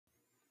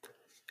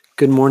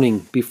Good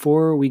morning.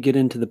 Before we get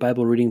into the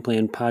Bible Reading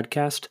Plan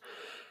podcast,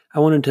 I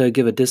wanted to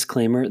give a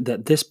disclaimer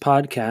that this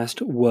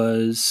podcast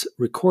was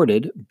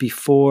recorded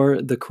before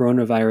the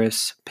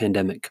coronavirus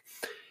pandemic.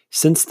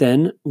 Since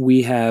then,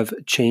 we have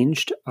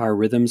changed our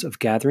rhythms of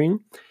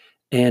gathering,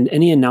 and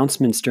any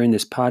announcements during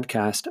this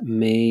podcast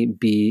may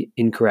be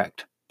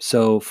incorrect.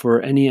 So,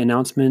 for any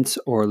announcements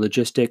or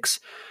logistics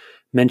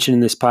mentioned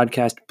in this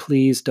podcast,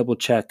 please double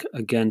check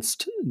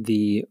against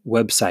the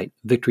website,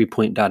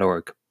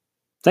 victorypoint.org.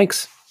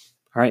 Thanks.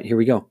 All right, here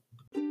we go.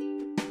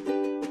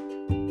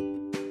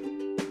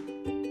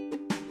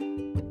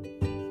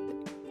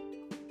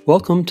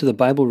 Welcome to the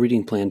Bible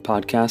Reading Plan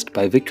podcast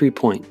by Victory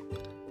Point.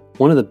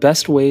 One of the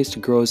best ways to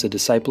grow as a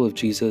disciple of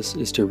Jesus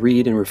is to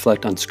read and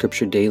reflect on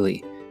Scripture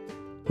daily.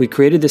 We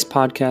created this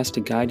podcast to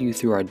guide you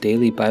through our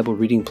daily Bible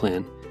reading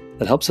plan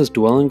that helps us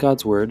dwell in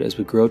God's Word as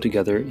we grow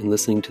together in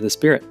listening to the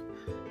Spirit.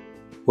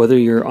 Whether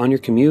you're on your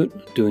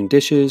commute, doing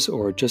dishes,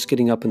 or just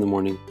getting up in the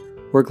morning,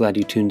 we're glad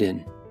you tuned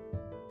in.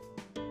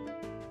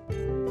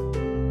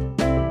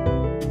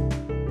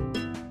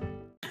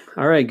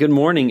 All right, good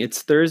morning.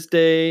 It's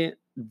Thursday,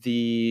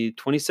 the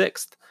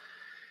 26th,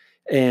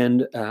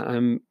 and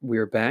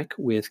we're back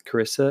with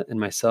Carissa and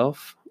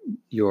myself,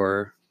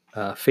 your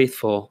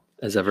faithful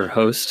as ever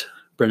host,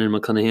 Brendan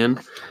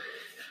McClanahan.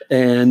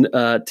 And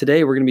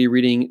today we're going to be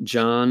reading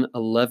John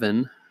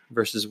 11,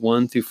 verses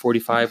 1 through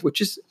 45, which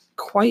is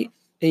quite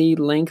a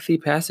lengthy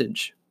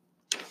passage.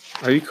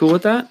 Are you cool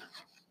with that?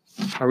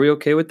 Are we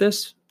okay with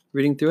this,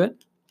 reading through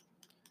it?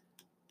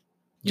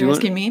 You're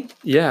asking me?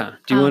 Yeah.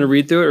 Do you want to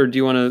read through it, or do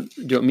you want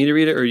me to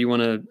read it, or do you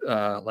want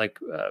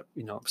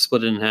to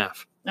split it in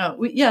half?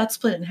 Let's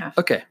split it in half.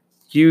 Okay.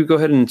 You go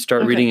ahead and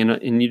start reading,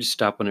 and you just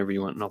stop whenever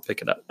you want, and I'll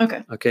pick it up.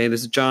 Okay. Okay.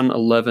 This is John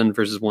 11,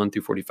 verses 1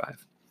 through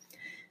 45.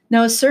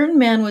 Now a certain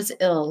man was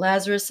ill,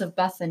 Lazarus of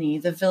Bethany,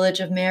 the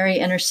village of Mary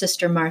and her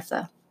sister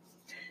Martha.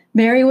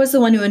 Mary was the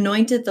one who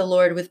anointed the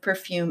Lord with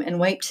perfume and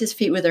wiped his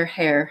feet with her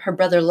hair. Her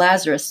brother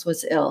Lazarus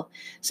was ill.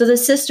 So the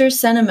sisters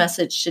sent a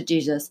message to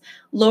Jesus,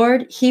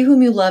 "Lord, he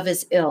whom you love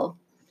is ill."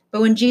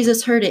 But when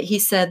Jesus heard it, he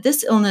said,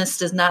 "This illness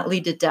does not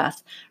lead to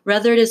death.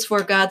 Rather, it is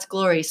for God's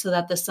glory, so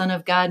that the Son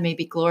of God may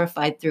be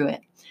glorified through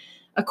it."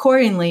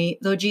 Accordingly,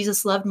 though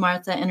Jesus loved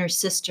Martha and her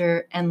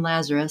sister and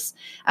Lazarus,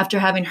 after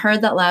having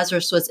heard that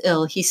Lazarus was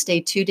ill, he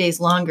stayed 2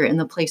 days longer in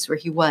the place where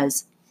he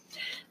was.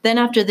 Then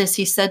after this,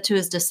 he said to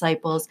his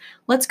disciples,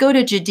 "Let's go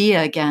to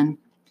Judea again."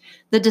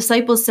 The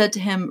disciples said to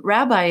him,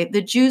 "Rabbi,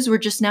 the Jews were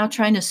just now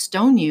trying to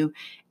stone you,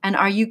 and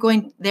are you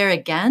going there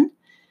again?"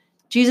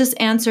 Jesus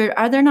answered,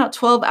 "Are there not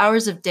 12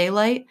 hours of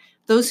daylight?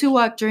 Those who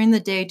walk during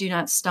the day do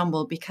not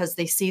stumble because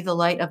they see the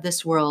light of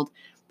this world,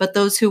 but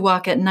those who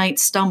walk at night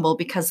stumble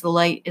because the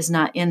light is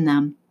not in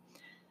them."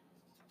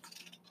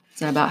 Is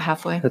that about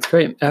halfway? That's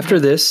great. After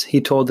this,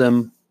 he told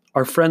them,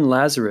 "Our friend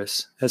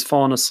Lazarus has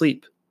fallen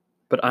asleep,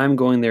 but I'm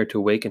going there to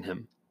awaken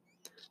him."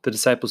 The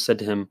disciples said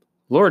to him,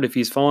 "Lord, if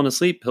he's fallen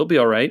asleep, he'll be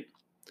all right."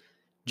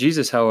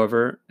 Jesus,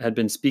 however, had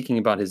been speaking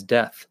about his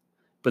death,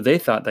 but they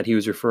thought that he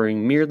was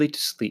referring merely to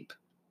sleep.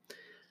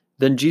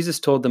 Then Jesus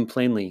told them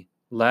plainly,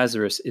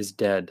 "Lazarus is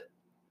dead.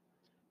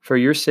 For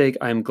your sake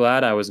I am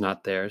glad I was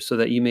not there, so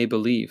that you may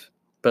believe.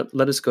 But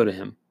let us go to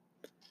him."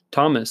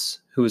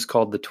 Thomas, who is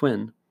called the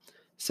twin,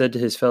 said to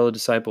his fellow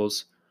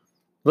disciples,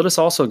 "Let us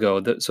also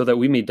go, so that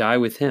we may die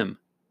with him."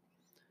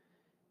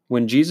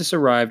 When Jesus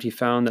arrived, he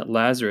found that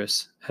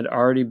Lazarus had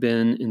already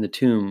been in the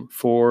tomb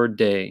 4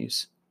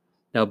 days.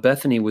 Now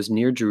Bethany was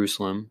near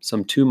Jerusalem,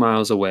 some 2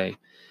 miles away,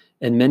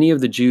 and many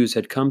of the Jews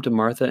had come to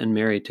Martha and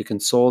Mary to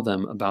console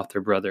them about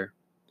their brother.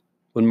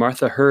 When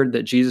Martha heard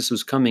that Jesus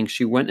was coming,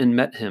 she went and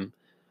met him,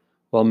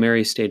 while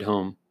Mary stayed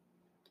home.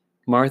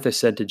 Martha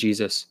said to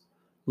Jesus,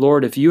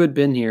 "Lord, if you had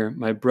been here,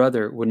 my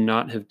brother would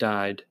not have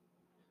died.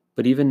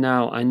 But even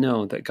now I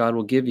know that God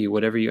will give you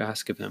whatever you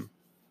ask of him."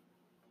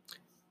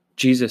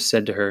 Jesus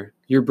said to her,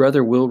 "Your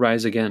brother will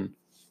rise again."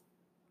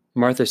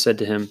 Martha said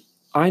to him,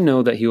 "I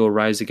know that he will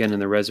rise again in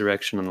the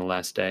resurrection on the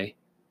last day."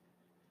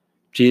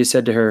 Jesus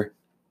said to her,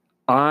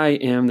 "I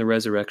am the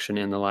resurrection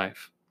and the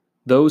life.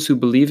 Those who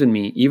believe in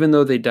me, even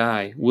though they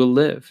die, will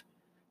live.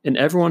 And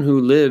everyone who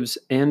lives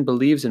and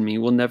believes in me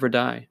will never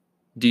die.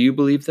 Do you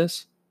believe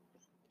this?"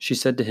 She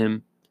said to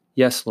him,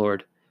 "Yes,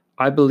 Lord.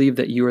 I believe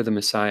that you are the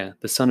Messiah,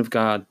 the Son of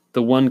God,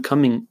 the one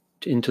coming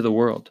into the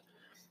world."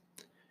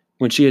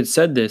 When she had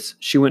said this,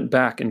 she went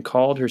back and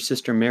called her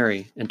sister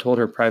Mary and told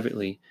her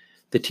privately,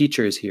 "The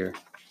teacher is here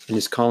and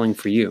is calling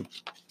for you."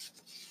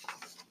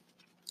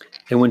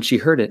 And when she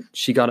heard it,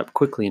 she got up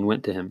quickly and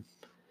went to him.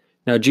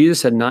 Now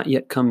Jesus had not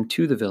yet come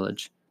to the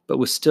village, but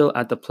was still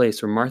at the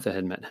place where Martha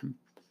had met him.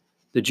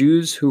 The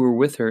Jews who were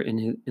with her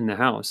in the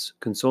house,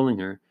 consoling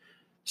her,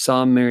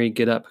 saw Mary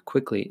get up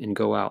quickly and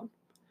go out.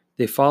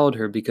 They followed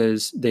her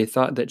because they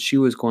thought that she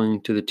was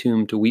going to the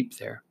tomb to weep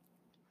there.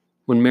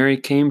 When Mary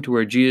came to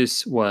where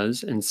Jesus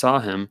was and saw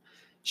him,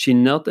 she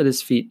knelt at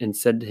his feet and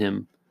said to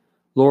him,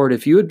 "Lord,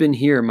 if you had been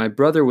here, my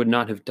brother would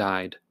not have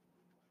died."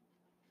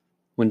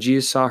 When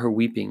Jesus saw her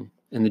weeping,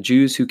 and the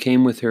Jews who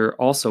came with her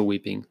also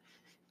weeping,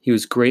 he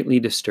was greatly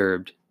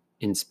disturbed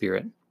in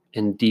spirit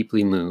and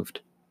deeply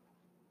moved.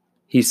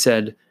 He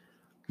said,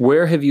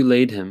 "Where have you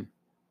laid him?"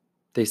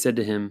 They said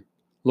to him,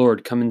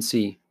 "Lord, come and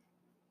see."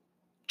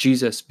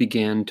 Jesus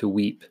began to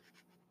weep.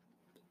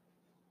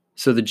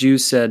 So the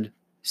Jews said,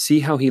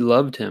 "See how he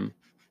loved him."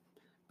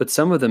 But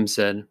some of them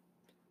said,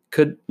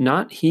 "Could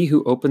not he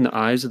who opened the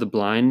eyes of the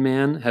blind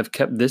man have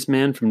kept this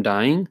man from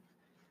dying?"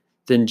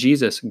 Then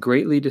Jesus,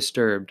 greatly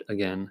disturbed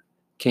again,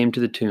 came to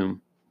the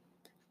tomb.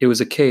 It was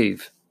a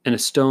cave, and a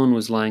stone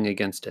was lying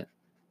against it.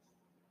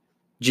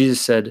 Jesus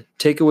said,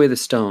 "Take away the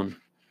stone."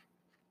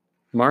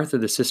 Martha,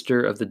 the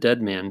sister of the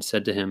dead man,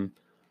 said to him,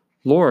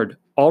 "Lord,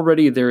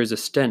 already there is a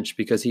stench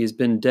because he has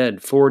been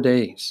dead 4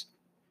 days."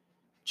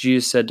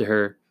 Jesus said to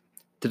her,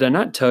 "Did I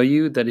not tell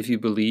you that if you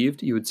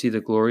believed, you would see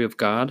the glory of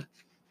God?"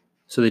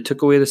 So they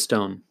took away the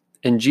stone,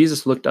 and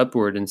Jesus looked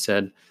upward and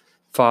said,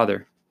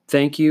 "Father,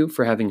 thank you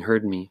for having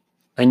heard me.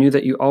 I knew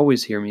that you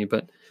always hear me,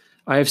 but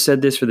I have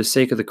said this for the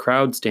sake of the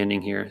crowd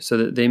standing here, so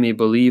that they may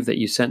believe that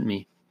you sent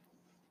me."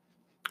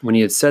 When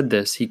he had said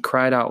this, he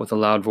cried out with a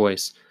loud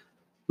voice,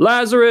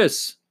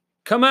 "Lazarus,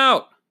 come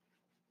out!"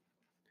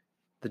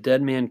 The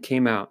dead man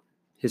came out,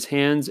 his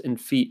hands and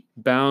feet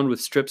bound with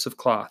strips of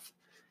cloth,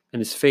 and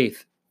his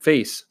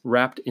face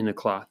wrapped in a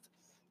cloth.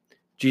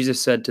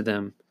 Jesus said to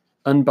them,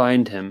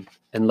 "Unbind him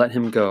and let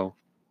him go."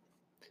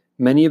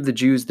 Many of the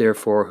Jews,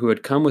 therefore, who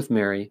had come with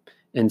Mary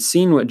and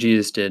seen what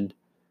Jesus did,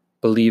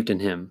 believed in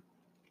him.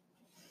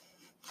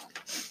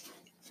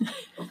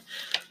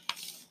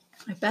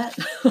 I bet.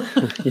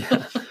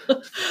 Yeah.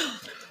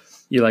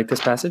 You like this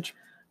passage?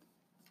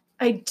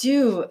 I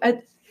do.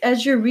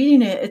 As you're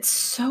reading it, it's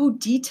so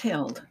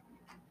detailed.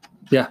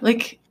 Yeah.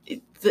 Like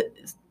the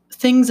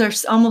things are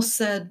almost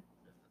said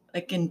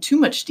like in too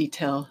much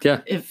detail.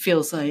 Yeah. It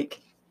feels like.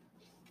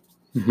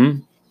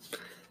 Mm-hmm.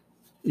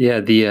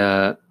 Yeah.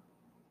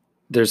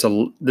 First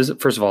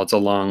of all, it's a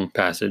long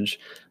passage,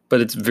 but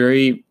it's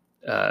very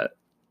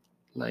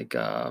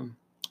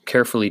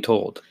carefully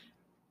told.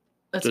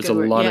 There's a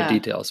lot of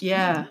details.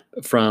 Yeah.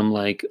 From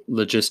like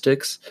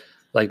logistics,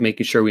 like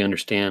making sure we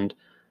understand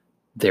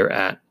they're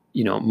at,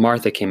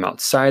 Martha came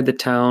outside the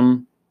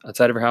town,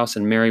 outside of her house,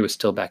 and Mary was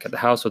still back at the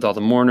house with all the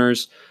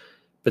mourners.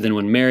 But then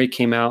when Mary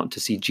came out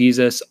to see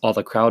Jesus, all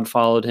the crowd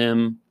followed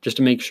him, just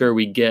to make sure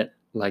we get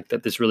like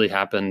that this really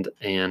happened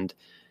and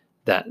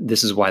that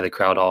this is why the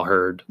crowd all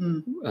heard.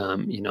 This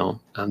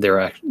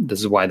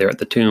is why they're at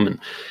the tomb, and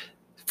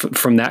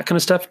from that kind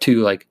of stuff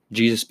to like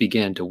Jesus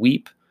began to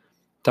weep,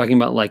 talking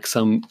about like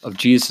some of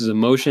Jesus's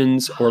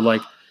emotions, or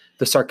like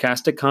the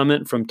sarcastic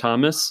comment from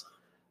Thomas.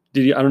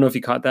 I don't know if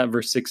you caught that,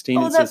 verse 16.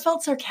 Oh, that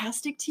felt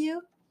sarcastic to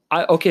you?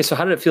 Okay, so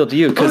how did it feel to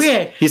you? Because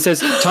he says,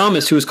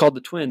 Thomas, who was called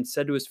the twin,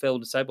 said to his fellow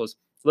disciples,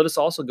 "Let us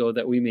also go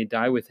that we may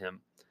die with him."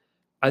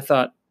 I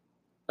thought,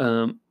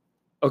 so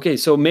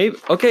maybe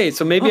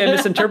I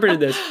misinterpreted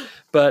this,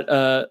 but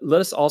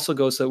let us also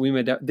go so that we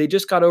may die. They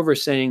just got over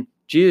saying,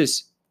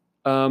 Jesus,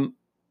 the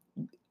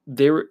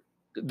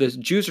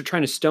Jews are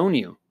trying to stone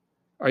you.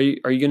 Are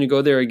you going to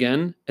go there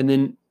again? And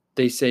then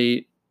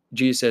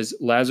Jesus says,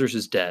 Lazarus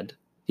is dead.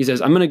 He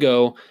says, I'm going to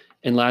go,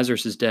 and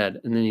Lazarus is dead.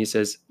 And then he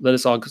says, let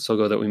us also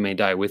go that we may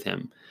die with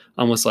him.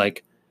 Almost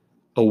like,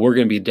 oh, we're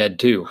going to be dead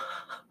too.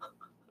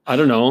 I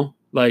don't know.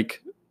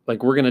 Like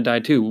we're going to die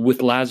too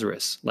with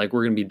Lazarus. Like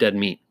we're going to be dead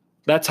meat.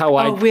 That's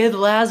how with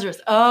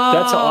Lazarus. Oh,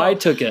 that's how I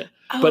took it.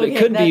 But it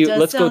could be,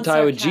 let's go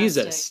die with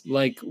Jesus.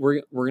 Like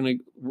we're going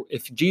to,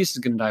 if Jesus is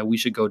going to die, we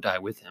should go die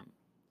with him.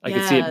 I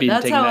could see it being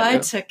that's taken how that I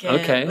route. took it.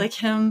 Okay. Like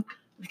him,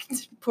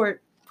 poor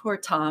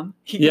Tom.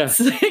 He gets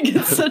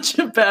such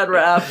a bad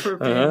rap for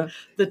being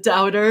the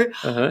doubter.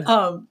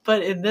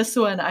 But in this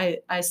one,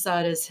 I saw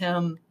it as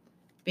him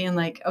being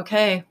like,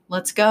 okay,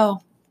 let's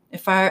go.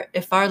 If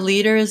our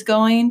leader is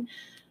going,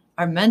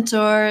 our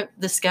mentor,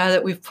 this guy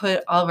that we've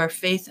put all of our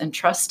faith and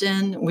trust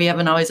in, we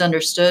haven't always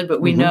understood,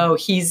 but we know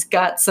he's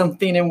got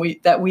something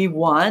that we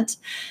want.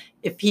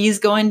 If he's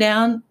going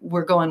down,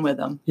 we're going with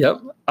him.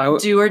 Yep.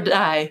 Do or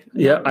die.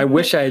 Yeah. I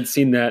wish I had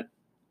seen that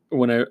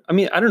when I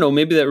don't know,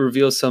 maybe that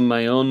reveals some of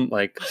my own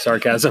like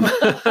sarcasm,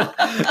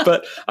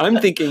 but I'm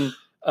thinking,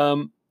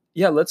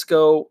 let's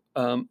go.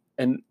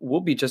 And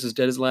we'll be just as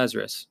dead as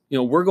Lazarus.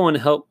 We're going to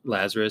help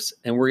Lazarus,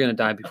 and we're going to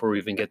die before we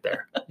even get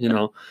there,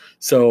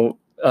 So,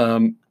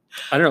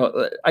 I don't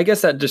know. I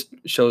guess that just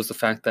shows the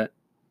fact that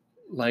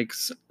like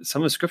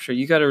some of scripture,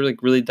 you got to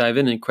really dive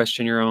in and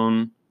question your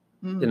own,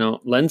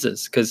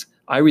 lenses. Cause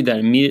I read that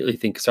and immediately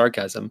think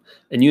sarcasm,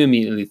 and you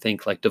immediately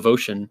think like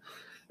devotion.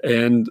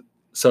 And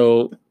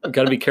so you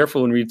got to be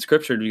careful when you read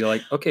scripture to be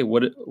like, okay,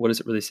 what does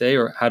it really say?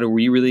 Or how do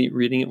we really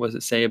reading it? What does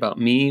it say about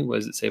me? What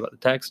does it say about the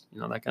text?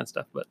 That kind of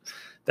stuff. But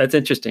that's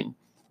interesting.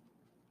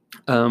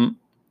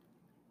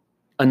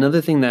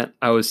 Another thing that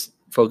I was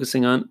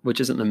focusing on, which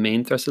isn't the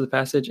main thrust of the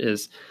passage,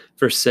 is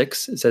verse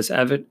 6. It says,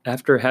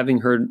 after having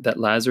heard that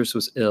Lazarus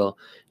was ill,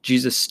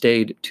 Jesus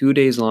stayed 2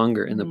 days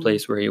longer in the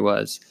place where he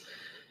was.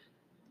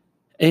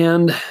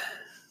 And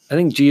I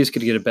think Jesus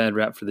could get a bad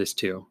rap for this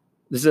too.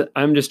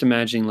 I'm just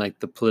imagining like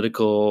the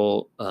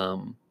political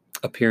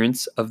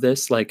appearance of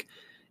this. Like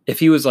if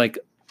he was like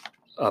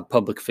a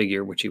public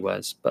figure, which he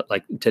was, but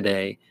like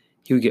today,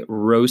 he would get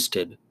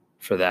roasted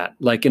for that.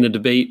 Like in a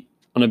debate,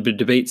 on a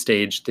debate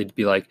stage, they'd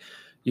be like,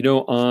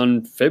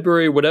 on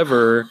February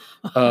whatever,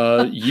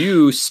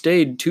 you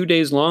stayed 2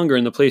 days longer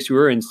in the place you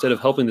were instead of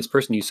helping this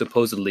person you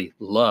supposedly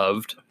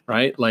loved,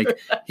 right? Like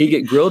he'd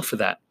get grilled for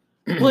that.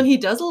 Well, he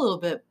does a little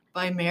bit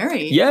by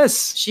Mary.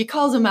 Yes. She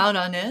calls him out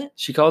on it.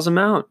 She calls him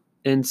out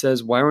and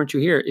says, why weren't you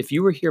here? If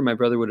you were here, my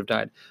brother would have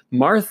died.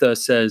 Martha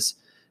says,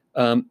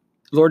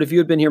 Lord, if you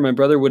had been here, my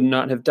brother would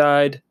not have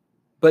died.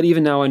 But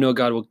even now I know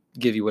God will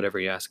give you whatever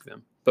you ask of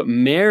him. But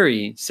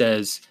Mary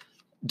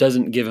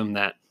doesn't give him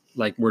that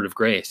like word of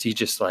grace. He's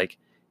just like,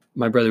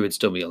 my brother would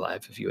still be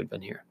alive if you had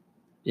been here.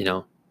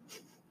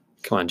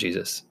 Come on,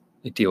 Jesus,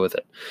 like, deal with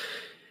it.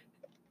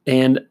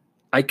 And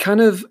I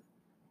kind of,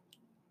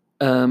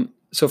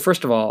 so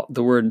first of all,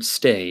 the word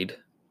stayed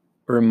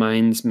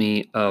reminds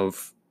me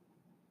of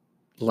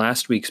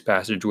last week's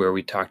passage where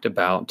we talked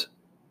about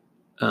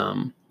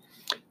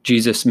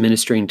Jesus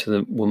ministering to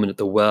the woman at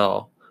the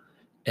well.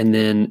 And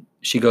then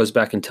she goes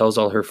back and tells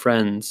all her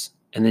friends.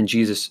 And then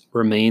Jesus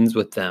remains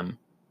with them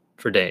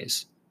for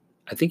days.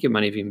 I think it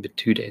might have even been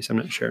 2 days. I'm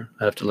not sure.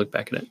 I have to look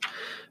back at it.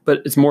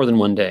 But it's more than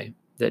one day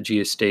that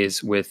Jesus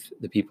stays with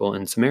the people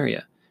in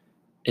Samaria.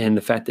 And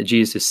the fact that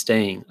Jesus is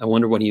staying, I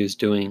wonder what he was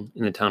doing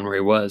in the town where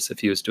he was, if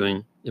he was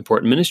doing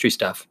important ministry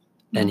stuff.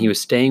 And he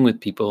was staying with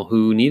people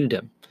who needed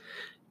him.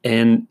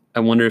 And I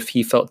wonder if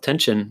he felt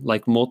tension,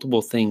 like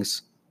multiple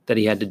things that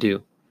he had to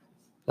do.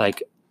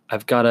 Like,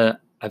 I've got to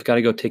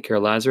go take care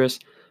of Lazarus.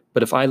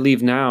 But if I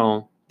leave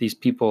now, these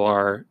people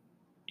are,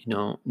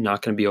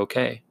 not going to be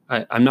okay.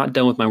 I'm not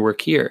done with my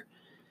work here.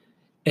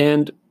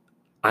 And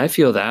I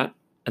feel that.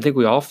 I think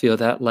we all feel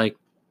that, like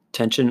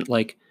tension,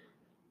 like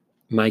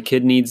my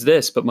kid needs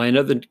this, but my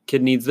another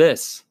kid needs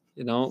this,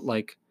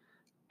 like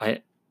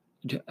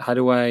how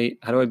do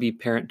I be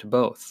parent to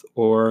both?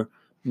 Or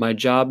my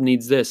job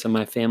needs this and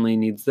my family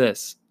needs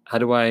this. How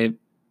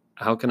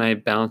can I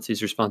balance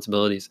these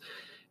responsibilities?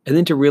 And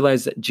then to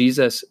realize that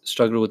Jesus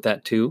struggled with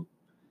that too,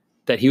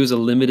 that he was a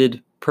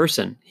limited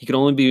person. He could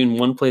only be in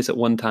one place at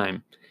one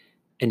time.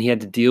 And he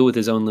had to deal with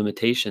his own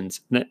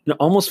limitations. And it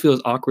almost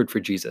feels awkward for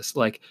Jesus.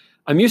 Like,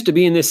 I'm used to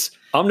being this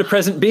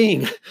omnipresent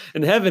being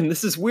in heaven.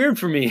 This is weird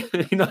for me.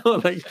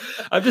 Like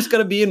I've just got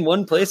to be in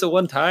one place at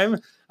one time.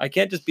 I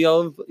can't just be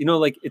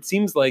like it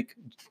seems like,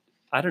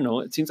 I don't know.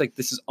 It seems like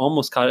this is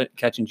almost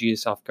catching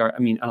Jesus off guard. I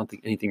mean, I don't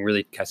think anything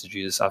really catches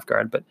Jesus off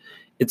guard, but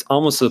it's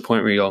almost to the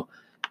point where you go,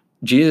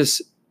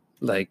 Jesus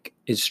like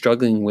is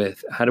struggling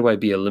with, how do I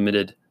be a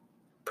limited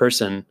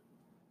person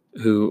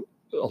who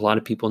a lot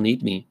of people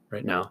need me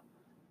right now?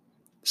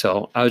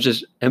 So I was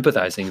just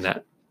empathizing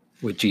that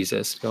with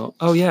Jesus. Go,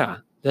 oh yeah,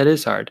 that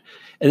is hard.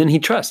 And then he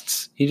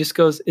trusts. He just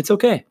goes, it's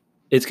okay.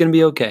 It's going to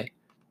be okay.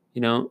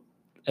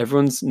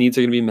 Everyone's needs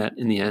are going to be met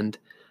in the end.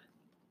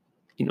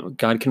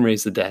 God can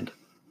raise the dead.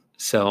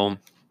 So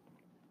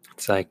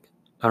it's like,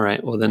 all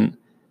right, well then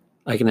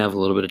I can have a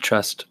little bit of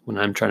trust when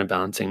I'm trying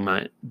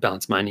to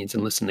balance my needs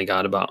and listen to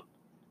God about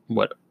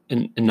what,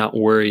 and not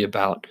worry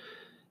about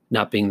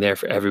not being there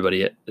for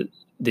everybody at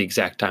the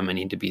exact time I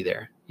need to be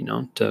there,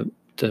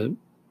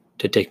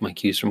 to take my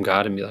cues from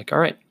God and be like, all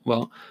right,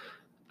 well,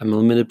 I'm a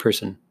limited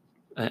person.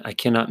 I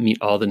cannot meet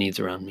all the needs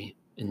around me.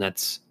 And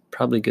that's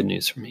probably good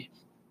news for me.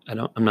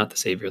 I'm not the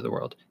savior of the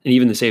world. And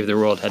even the savior of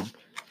the world had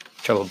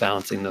trouble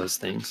balancing those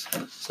things.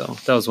 So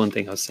that was one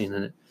thing I was seeing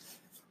in it.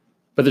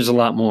 But there's a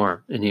lot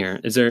more in here.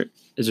 Is there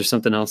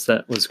something else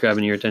that was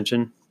grabbing your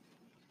attention?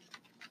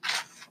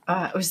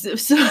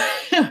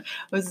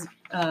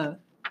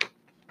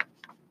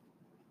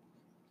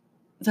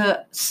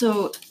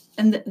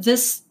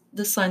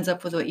 This lines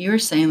up with what you were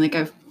saying. Like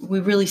we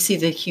really see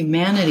the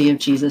humanity of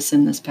Jesus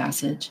in this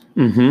passage.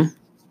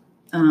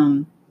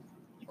 Mm-hmm.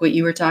 What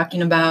you were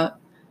talking about.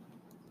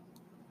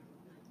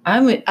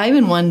 I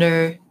even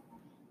wonder,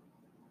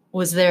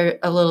 was there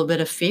a little bit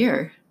of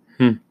fear?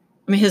 I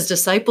mean, his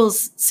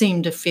disciples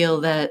seemed to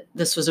feel that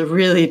this was a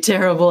really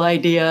terrible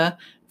idea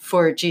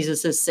for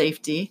Jesus's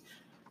safety.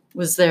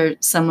 Was there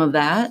some of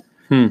that?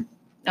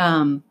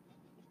 And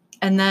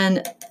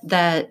then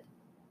that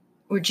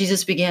where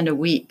Jesus began to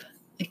weep.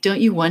 Like,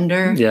 don't you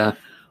wonder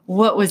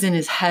what was in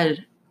his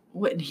head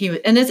when he was,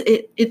 and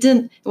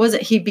it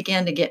wasn't he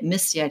began to get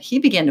misty-eyed. He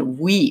began to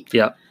weep.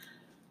 Yep.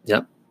 Yeah.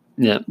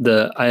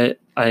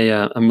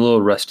 I'm a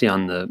little rusty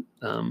on the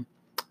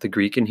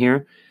Greek in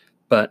here,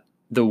 but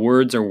the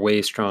words are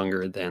way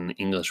stronger than the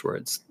English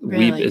words.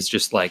 Really? Weep is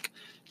just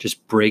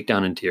break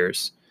down in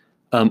tears.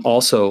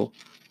 Also,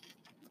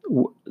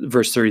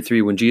 verse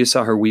 33, when Jesus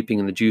saw her weeping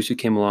and the Jews who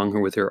came along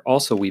with her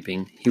also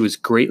weeping, he was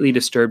greatly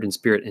disturbed in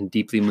spirit and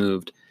deeply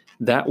moved.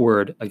 That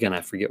word, again,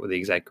 I forget what the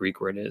exact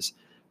Greek word is,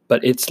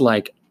 but it's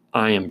like,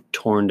 I am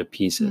torn to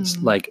pieces.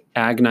 Like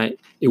agonize.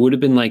 It would have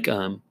been like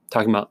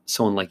talking about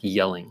someone like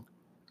yelling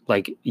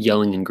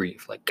in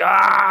grief, like,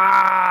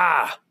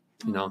 ah,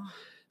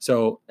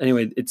 So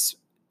anyway,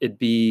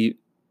 the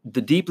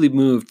deeply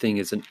moved thing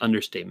is an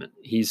understatement.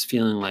 He's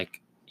feeling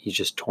like he's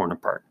just torn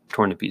apart,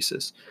 torn to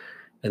pieces.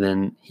 And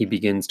then he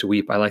begins to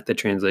weep. I like the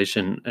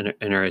translation in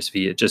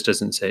RSV. It just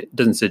doesn't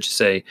just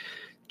say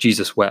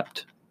Jesus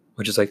wept,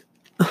 which is like,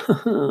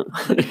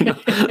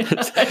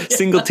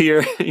 single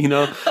tear,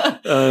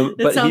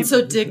 It sounds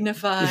so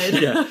dignified.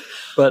 Yeah,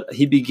 but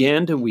he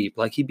began to weep,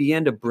 like he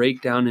began to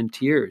break down in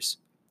tears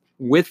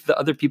with the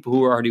other people who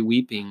were already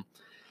weeping.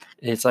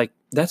 And it's like,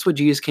 that's what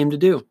Jesus came to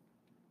do.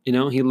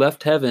 He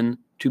left heaven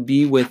to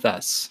be with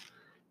us,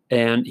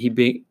 and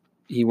he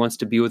wants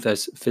to be with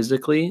us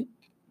physically.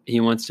 He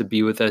wants to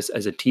be with us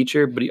as a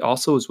teacher, but he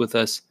also is with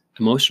us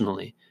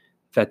emotionally.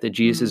 The fact that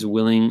Jesus is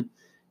willing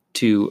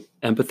to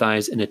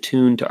empathize and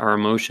attune to our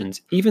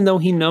emotions, even though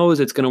he knows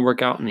it's going to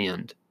work out in the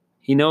end.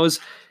 He knows,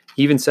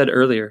 he even said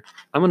earlier,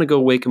 I'm going to go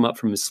wake him up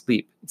from his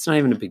sleep. It's not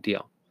even a big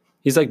deal.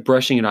 He's like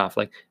brushing it off,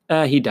 like,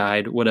 he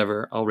died,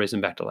 whatever, I'll raise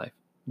him back to life.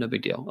 No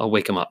big deal. I'll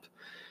wake him up.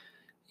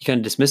 He kind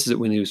of dismisses it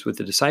when he was with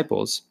the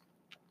disciples.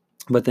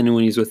 But then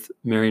when he's with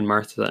Mary and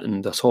Martha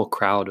and this whole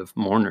crowd of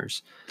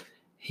mourners,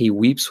 he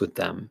weeps with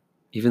them,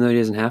 even though he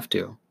doesn't have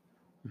to.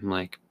 I'm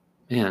like,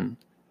 man,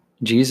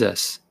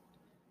 Jesus,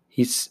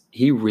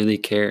 he really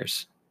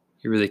cares.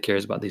 He really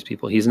cares about these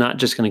people. He's not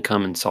just going to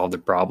come and solve the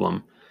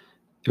problem.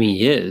 I mean,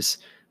 he is,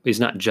 but he's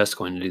not just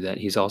going to do that.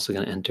 He's also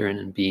going to enter in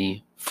and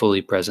be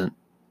fully present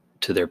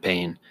to their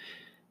pain.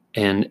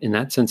 And in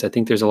that sense, I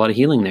think there's a lot of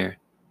healing there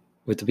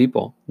with the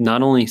people,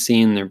 not only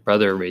seeing their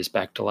brother raised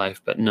back to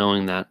life, but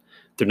knowing that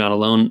they're not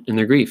alone in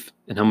their grief.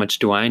 And how much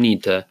do I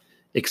need to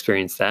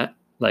experience that?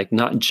 Like,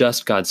 not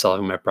just God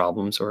solving my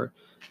problems or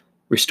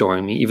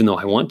restoring me, even though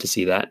I want to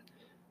see that,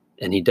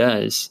 and he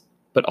does,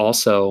 but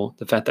also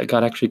the fact that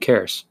God actually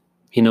cares.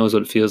 He knows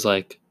what it feels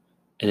like,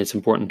 and it's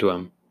important to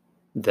him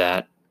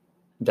that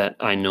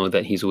I know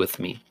that he's with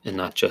me and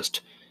not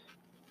just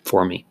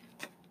for me.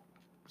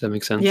 Does that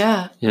make sense?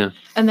 Yeah. Yeah.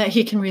 And that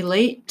he can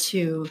relate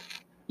to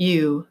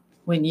you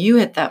when you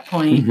hit that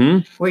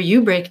point where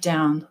you break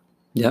down.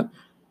 Yep.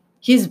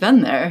 He's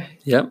been there.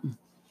 Yep,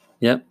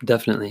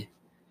 definitely.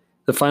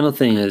 The final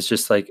thing is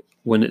just like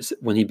when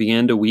he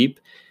began to weep,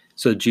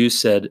 so the Jews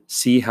said,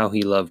 see how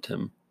he loved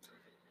him.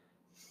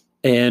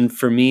 And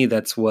for me,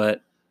 that's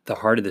what the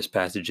heart of this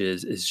passage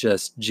is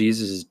just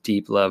Jesus'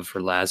 deep love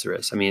for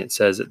Lazarus. I mean, it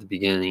says at the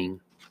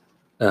beginning,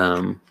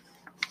 actually,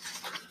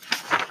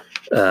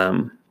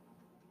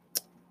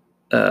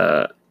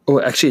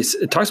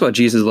 it talks about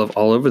Jesus' love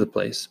all over the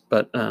place,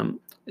 but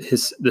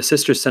the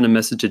sisters sent a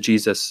message to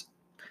Jesus,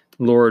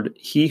 Lord,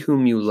 he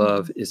whom you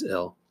love is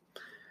ill.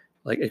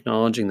 Like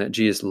acknowledging that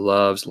Jesus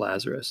loves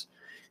Lazarus.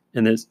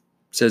 And it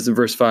says in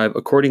verse 5,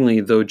 accordingly,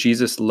 though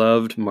Jesus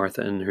loved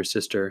Martha and her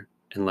sister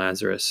and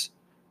Lazarus,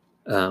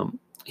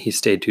 he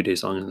stayed 2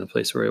 days longer in the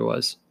place where he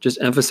was.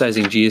 Just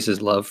emphasizing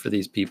Jesus' love for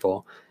these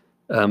people,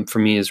 for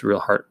me, is the real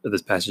heart of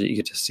this passage that you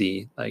get to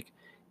see. Like,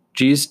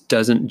 Jesus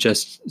doesn't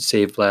just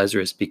save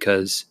Lazarus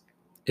because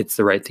it's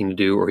the right thing to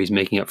do or he's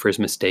making up for his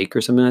mistake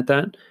or something like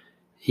that.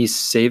 He's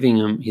saving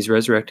him, he's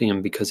resurrecting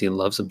him because he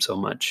loves him so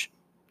much.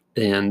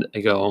 And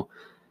I go,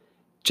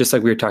 just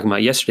like we were talking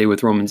about yesterday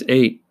with Romans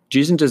 8,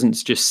 Jesus doesn't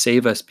just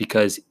save us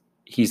because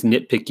he's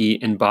nitpicky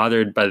and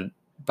bothered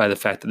by the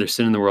fact that there's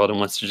sin in the world and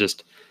wants to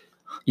just,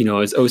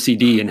 is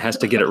OCD and has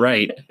to get it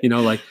right.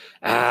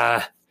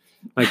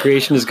 My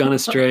creation has gone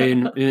astray,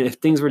 and if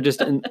things were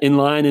just in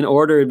line, in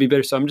order, it'd be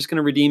better. So I'm just going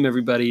to redeem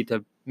everybody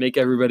to make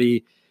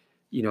everybody,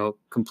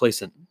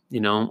 complacent,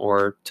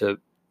 or to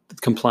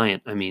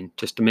compliant. I mean,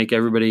 just to make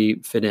everybody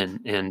fit in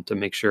and to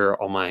make sure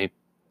all my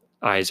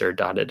I's are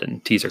dotted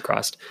and T's are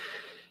crossed.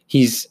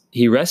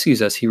 He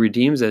rescues us. He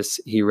redeems us.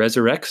 He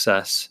resurrects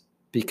us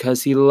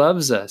because he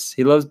loves us.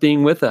 He loves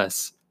being with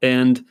us.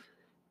 And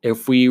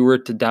if we were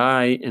to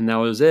die and that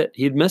was it,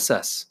 he'd miss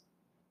us.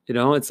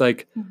 It's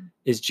like,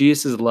 it's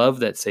Jesus'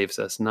 love that saves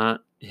us,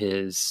 not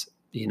his,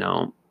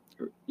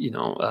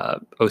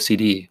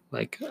 OCD.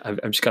 Like,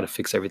 I've just got to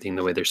fix everything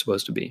the way they're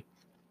supposed to be.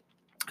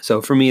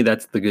 So for me,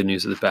 that's the good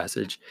news of the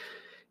passage,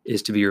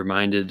 is to be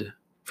reminded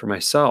for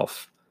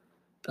myself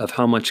of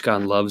how much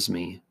God loves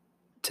me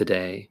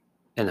today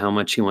and how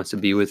much he wants to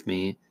be with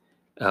me,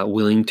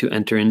 willing to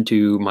enter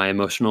into my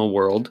emotional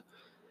world,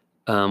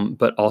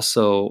 but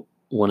also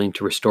wanting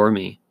to restore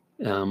me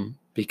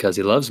because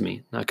he loves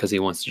me, not because he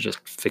wants to just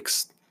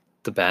fix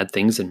the bad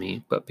things in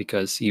me, but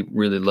because he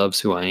really loves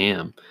who I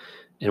am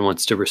and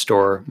wants to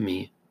restore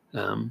me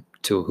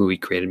to who he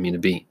created me to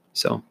be.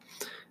 So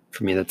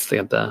for me, that's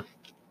the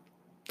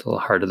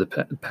heart of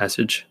the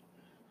passage.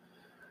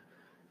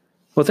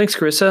 Well, thanks,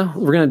 Carissa.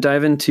 We're going to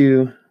dive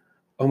into,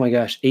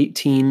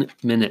 18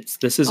 minutes.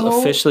 This is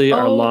officially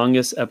our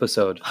longest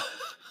episode,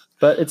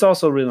 but it's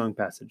also a really long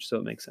passage, so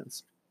it makes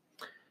sense.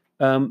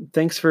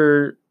 Thanks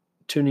for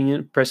tuning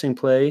in, pressing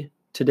play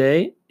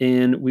today,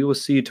 and we will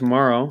see you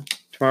tomorrow.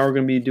 Tomorrow we're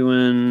going to be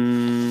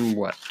doing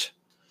what?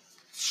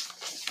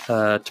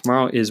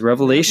 Tomorrow is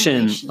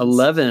Revelation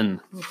 11.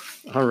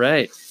 Oof. All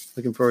right.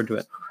 Looking forward to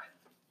it.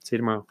 See you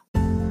tomorrow.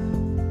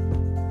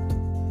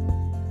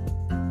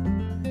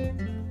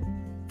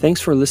 Thanks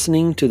for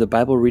listening to the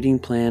Bible Reading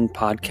Plan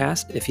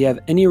podcast. If you have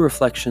any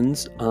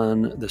reflections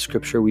on the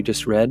scripture we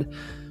just read,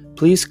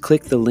 please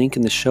click the link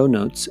in the show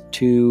notes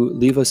to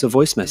leave us a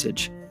voice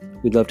message.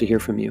 We'd love to hear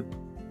from you.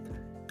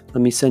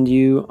 Let me send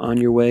you on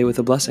your way with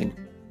a blessing.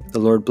 The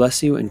Lord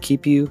bless you and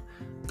keep you.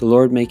 The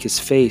Lord make his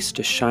face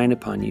to shine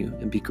upon you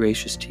and be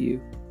gracious to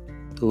you.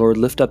 The Lord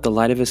lift up the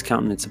light of his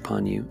countenance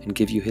upon you and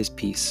give you his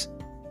peace.